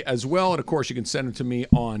Slee as well. And, of course, you can send it to me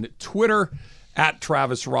on Twitter at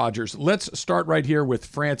Travis Rogers. Let's start right here with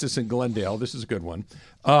Francis in Glendale. This is a good one.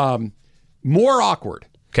 More awkward.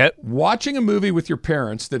 Okay. Watching a movie with your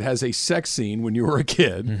parents that has a sex scene when you were a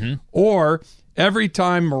kid, or every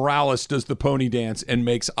time Morales does the pony dance and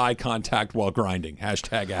makes eye contact while grinding.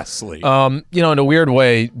 Hashtag Ask Slee. In a weird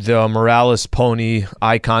way, the Morales pony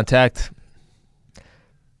eye contact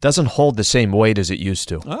doesn't hold the same weight as it used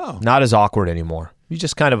to. Oh. Not as awkward anymore. You're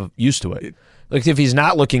just kind of used to it. Like if he's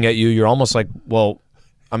not looking at you, you're almost like, well,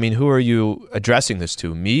 I mean, who are you addressing this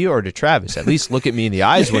to, me or to Travis? At least look at me in the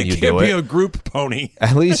eyes when you do it. It can't be a group pony.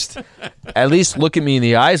 At least look at me in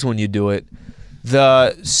the eyes when you do it.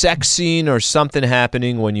 The sex scene or something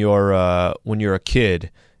happening when you're a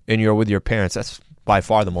kid and you're with your parents, that's by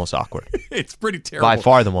far the most awkward. It's pretty terrible. By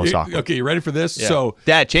far the most awkward. Okay, you ready for this? Yeah. So,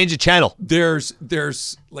 Dad, change the channel. There's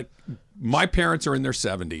like, my parents are in their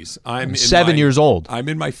 70s. I'm 7 years old. I'm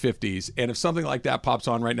in my 50s, and if something like that pops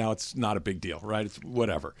on right now, it's not a big deal, right? It's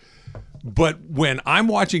whatever. But when I'm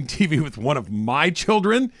watching TV with one of my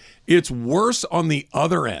children, it's worse on the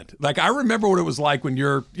other end. Like, I remember what it was like when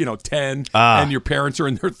you're, 10 and your parents are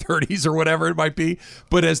in their 30s or whatever it might be.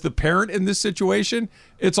 But as the parent in this situation,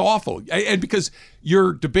 it's awful. And because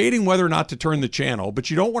you're debating whether or not to turn the channel,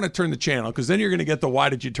 but you don't want to turn the channel because then you're going to get the why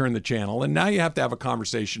did you turn the channel? And now you have to have a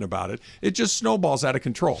conversation about it. It just snowballs out of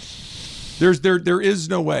control. There is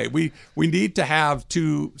no way. We need to have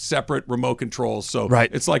two separate remote controls. So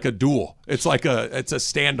It's like a duel. It's a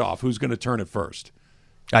standoff. Who's going to turn it first?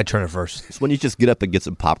 I'd turn it first. It's when you just get up and get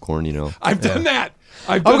some popcorn, I've done that.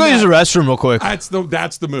 I'm going to use the restroom real quick. That's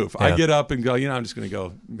the move. Yeah. I get up and go, I'm just going to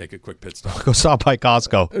go make a quick pit stop. Go stop by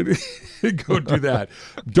Costco. Go do that.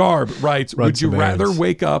 Darb writes, would you rather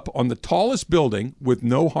wake up on the tallest building with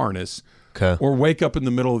no harness or wake up in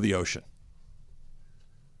the middle of the ocean?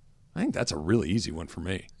 I think that's a really easy one for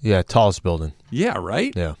me. Yeah, tallest building. Yeah,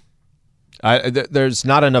 right? Yeah. There's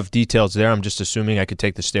not enough details there. I'm just assuming I could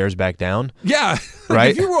take the stairs back down. Yeah.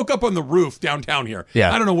 Right? If you woke up on the roof downtown here,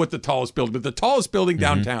 I don't know what the tallest building, but the tallest building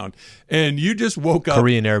downtown, and you just woke up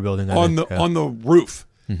Korean Air building on the roof.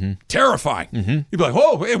 Terrifying. You'd be like,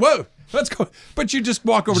 whoa, let's go. But you just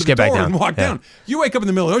walk over to the door and walk down. You wake up in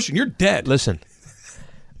the middle of the ocean, you're dead. Listen,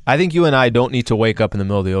 I think you and I don't need to wake up in the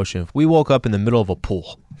middle of the ocean. If we woke up in the middle of a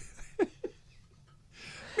pool,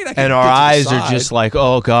 and our eyes are just like,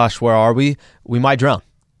 oh gosh, where are we? We might drown.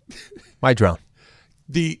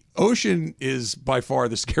 The ocean is by far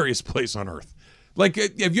the scariest place on earth. Like,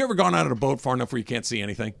 have you ever gone out on a boat far enough where you can't see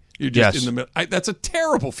anything? You're just in the middle. That's a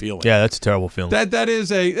terrible feeling. Yeah, that's a terrible feeling. That is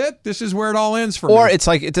this is where it all ends for me. Or it's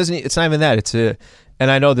like it's not even that. And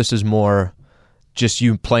I know this is more just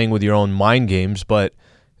you playing with your own mind games, but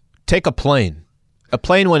take a plane. A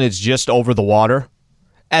plane when it's just over the water.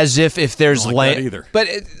 As if there's land, either. But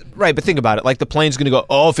think about it. Like the plane's going to go.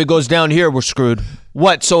 Oh, if it goes down here, we're screwed.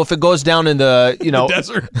 What? So if it goes down in the the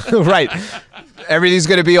desert, right? Everything's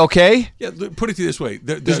going to be okay. Yeah. Put it this way: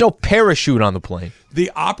 there's no parachute on the plane. The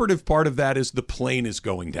operative part of that is the plane is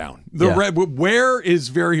going down. Where is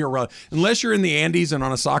very irrelevant. Unless you're in the Andes and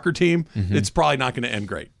on a soccer team, it's probably not going to end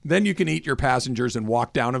great. Then you can eat your passengers and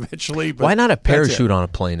walk down eventually. But why not a parachute on a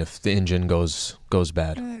plane if the engine goes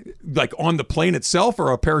bad? Like on the plane itself,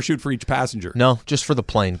 or a parachute for each passenger? No, just for the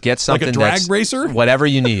plane. Get something like a drag racer. Whatever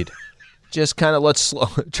you need. Just kind of let's slow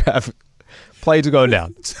traffic. Planes go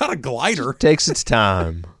down. It's not a glider. Takes its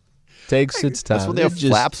time. That's what they have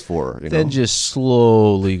flaps for. Then just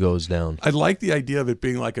slowly goes down. I like the idea of it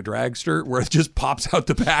being like a dragster where it just pops out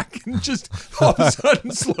the back and just all of a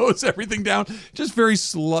sudden slows everything down. Just very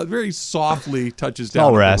softly touches down. That's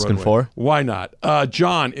all we're asking for. Why not?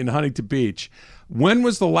 John in Huntington Beach. When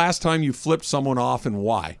was the last time you flipped someone off and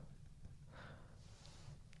why?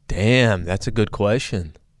 Damn, that's a good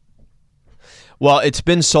question. Well, it's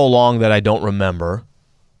been so long that I don't remember.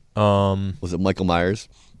 Was it Michael Myers?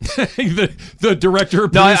 the director,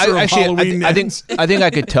 producer of Halloween. I think I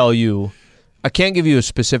could tell you. I can't give you a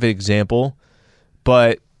specific example,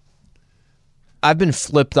 but I've been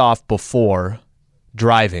flipped off before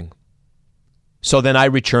driving. So then I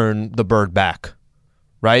return the bird back,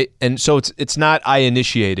 right? And so it's not I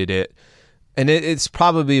initiated it, and it's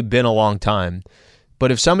probably been a long time.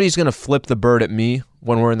 But if somebody's going to flip the bird at me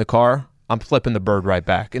when we're in the car, I'm flipping the bird right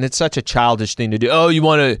back. And it's such a childish thing to do. Oh, you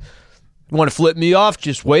want to flip me off?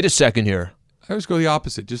 Just wait a second here. I always go the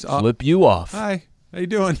opposite. Just flip you off. Hi, how you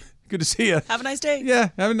doing? Good to see you. Have a nice day. Yeah,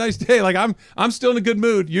 have a nice day. Like I'm still in a good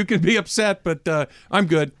mood. You can be upset, but I'm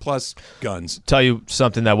good. Plus guns. Tell you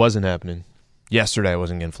something that wasn't happening. Yesterday I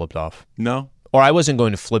wasn't getting flipped off. No? Or I wasn't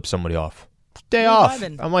going to flip somebody off. Day off.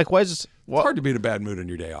 Vibing. I'm like, why is this? It's hard to be in a bad mood on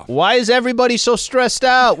your day off. Why is everybody so stressed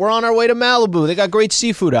out? We're on our way to Malibu. They got great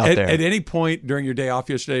seafood out there. At any point during your day off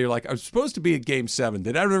yesterday, you're like, I was supposed to be at Game 7.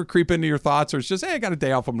 Did that ever creep into your thoughts? Or it's just, hey, I got a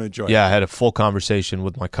day off. I'm going to enjoy it. Yeah, I had a full conversation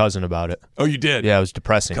with my cousin about it. Oh, you did? Yeah, it was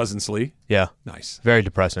depressing. Cousin Slee? Yeah. Nice. Very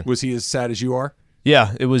depressing. Was he as sad as you are?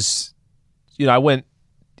 Yeah, it was,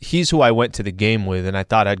 he's who I went to the game with, and I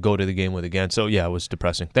thought I'd go to the game with again. So, yeah, it was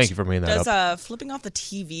depressing. Thank you for bringing that up. Does flipping off the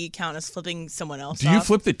TV count as flipping someone else Do off? you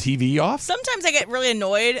flip the TV off? Sometimes I get really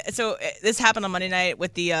annoyed. So this happened on Monday night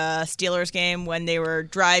with the Steelers game when they were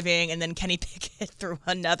driving, and then Kenny Pickett threw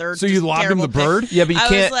another. So you lobbed him the bird? Yeah, but you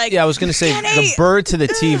can't. I was going to say Kenny! the bird to the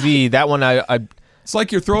TV. That one I It's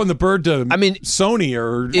like you're throwing the bird to Sony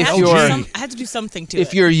or LG. I had to do something to it.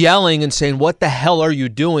 If you're yelling and saying, "What the hell are you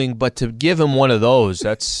doing?" but to give him one of those,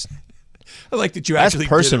 that's. I like that you actually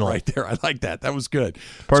personal. did it right there. I like that. That was good.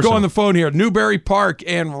 Let's go on the phone here. Newberry Park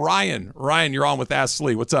and Ryan. Ryan, you're on with Ask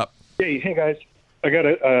Slee. What's up? Hey guys. I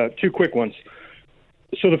got two quick ones.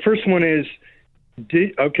 So the first one is,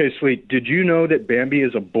 Slee, did you know that Bambi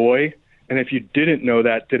is a boy? And if you didn't know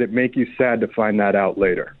that, did it make you sad to find that out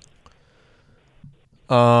later?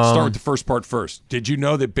 Start with the first part first. Did you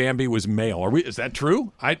know that Bambi was male? Is that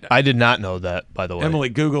true? I did not know that, by the way. Emily,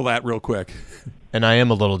 Google that real quick. And I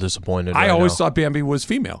am a little disappointed. I always thought Bambi was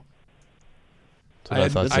female.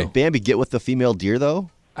 Does Bambi get with the female deer, though?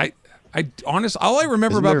 All I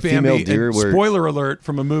remember Isn't there about a female Bambi, deer and where- spoiler alert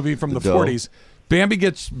from a movie from the doe? 40s,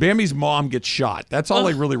 Bambi's mom gets shot. That's all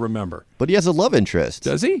I really remember. But he has a love interest.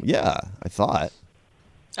 Does he? Yeah, I thought.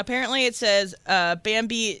 Apparently it says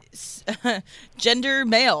Bambi gender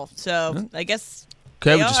male. So I guess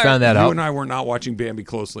Okay, we just found that You out. and I were not watching Bambi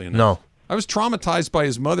closely enough. No. I was traumatized by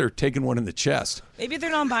his mother taking one in the chest. maybe they're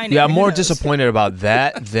non-binary. Yeah, I'm Who more knows? disappointed about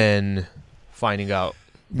that than finding out.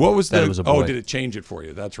 What was That it was a boy. did it change it for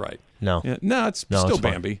you? That's right. No. Yeah, no, it's No, still it's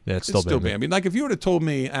fine. Bambi. Yeah, it's still Bambi. Like if you would have told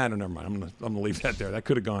me, never mind. I'm gonna leave that there. That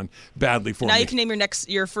could have gone badly for Now me. you can name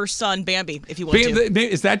your first son Bambi if you want to.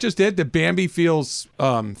 Is that just it? That Bambi feels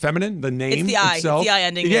feminine? The name It's the I. itself? It's the I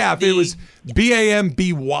ending. Yeah, It's if it was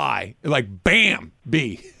Bamby, like Bam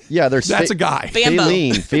B. Yeah, there's That's a guy. Bambo.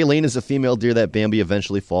 Faline is a female deer that Bambi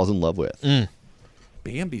eventually falls in love with.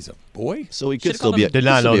 Bambi's a boy? So he could Should've still called be a, him Did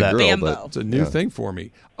not could still know be a that. girl, Bambo. but It's a new thing for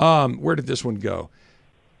me. Where did this one go?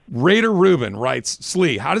 Raider Rubin writes,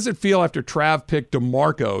 Slee, how does it feel after Trav picked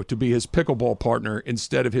DeMarco to be his pickleball partner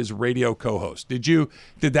instead of his radio co-host? Did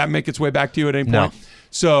that make its way back to you at any point? No.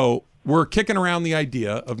 So we're kicking around the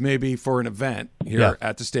idea of maybe for an event here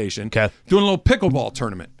at the station, doing a little pickleball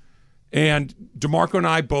tournament. And DeMarco and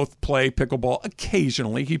I both play pickleball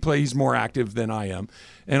occasionally. He's more active than I am.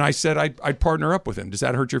 And I said I'd partner up with him. Does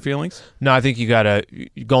that hurt your feelings? No, I think you're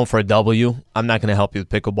going for a W. I'm not going to help you with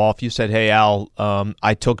pickleball. If you said, hey, Al,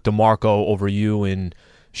 I took DeMarco over you in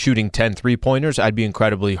shooting 10 3-pointers, I'd be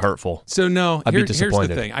incredibly hurtful. So no, I'd be here's the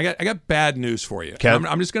disappointed. thing. I got bad news for you. Okay.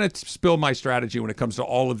 I'm just going to spill my strategy when it comes to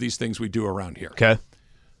all of these things we do around here. Okay.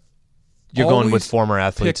 You're going with Always former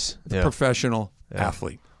athletes. Pick the professional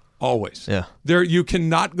athlete. Always. Yeah. You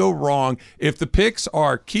cannot go wrong. If the picks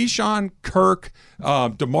are Keyshawn, Kirk,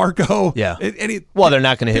 DeMarco. Yeah. Well, they're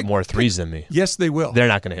not going to hit more threes than me. Yes, they will. They're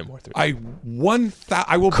not going to hit more threes. I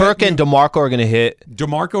will. Kirk bet and you, DeMarco are going to hit.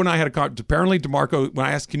 DeMarco and I had apparently DeMarco, when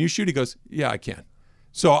I asked, can you shoot? He goes, yeah, I can.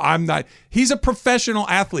 So I'm not. He's a professional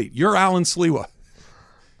athlete. You're Alan Sliwa.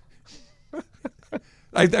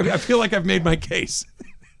 I feel like I've made my case.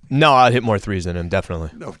 No, I'd hit more threes than him,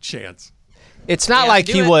 definitely. No chance. It's not like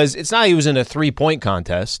he was. It's not like he was in a 3-point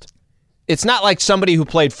contest. It's not like somebody who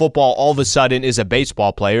played football all of a sudden is a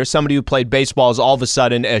baseball player. Somebody who played baseball is all of a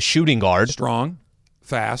sudden a shooting guard. Strong,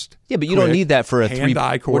 fast. Yeah, but you don't need that for a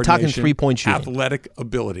hand-eye coordination. We're talking 3-point shooting. Athletic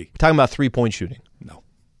ability. We're talking about 3-point shooting. No.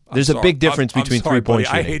 There's a big difference between 3-point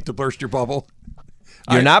shooting. I hate to burst your bubble.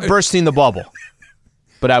 You're not bursting the bubble.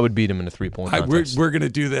 But I would beat him in a 3-point contest. We're going to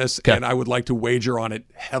do this, and I would like to wager on it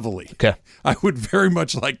heavily. Okay. I would very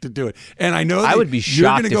much like to do it. And I know that I would be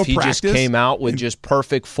shocked if he practice. just came out with just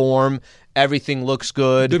perfect form. Everything looks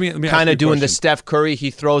good. Let me kind of doing question. the Steph Curry.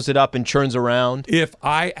 He throws it up and churns around. If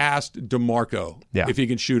I asked DeMarco if he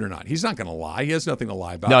can shoot or not, he's not going to lie. He has nothing to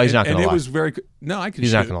lie about. No, he's not going to lie. And it was very I can.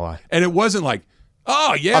 He's shoot. not going to lie. And it wasn't like,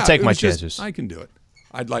 oh yeah, I'll take my just, chances. I can do it.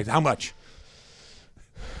 I'd like how much?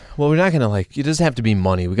 Well, we're not going to it doesn't have to be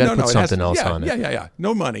money. We got to put something else on it. Yeah.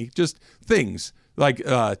 No money, just things like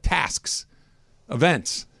tasks,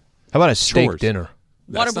 events. How about a steak chores. dinner?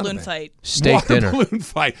 Water balloon fight. Steak dinner. Water balloon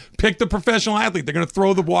fight. Pick the professional athlete. They're going to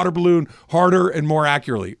throw the water balloon harder and more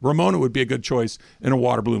accurately. Ramona would be a good choice in a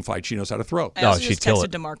water balloon fight. She knows how to throw. I also she'd just kill texted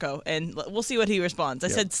it. DeMarco, and we'll see what he responds. I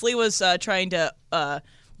said Slee was trying to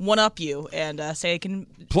one-up you and say I can.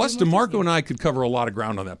 Plus, DeMarco and I could cover a lot of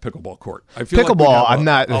ground on that pickleball court. I feel Pickleball, like I'm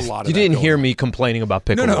not. a lot of You that didn't going hear on. me complaining about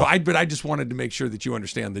pickleball. No. But I just wanted to make sure that you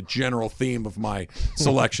understand the general theme of my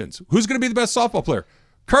selections. Who's going to be the best softball player?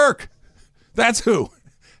 Kirk. That's who.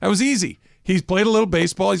 That was easy. He's played a little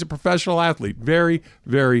baseball. He's a professional athlete. Very,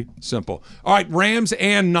 very simple. All right, Rams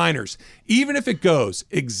and Niners. Even if it goes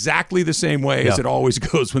exactly the same way as it always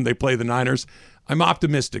goes when they play the Niners, I'm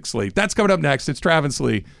optimistic, Slee. That's coming up next. It's Travis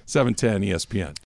Lee, 710 ESPN.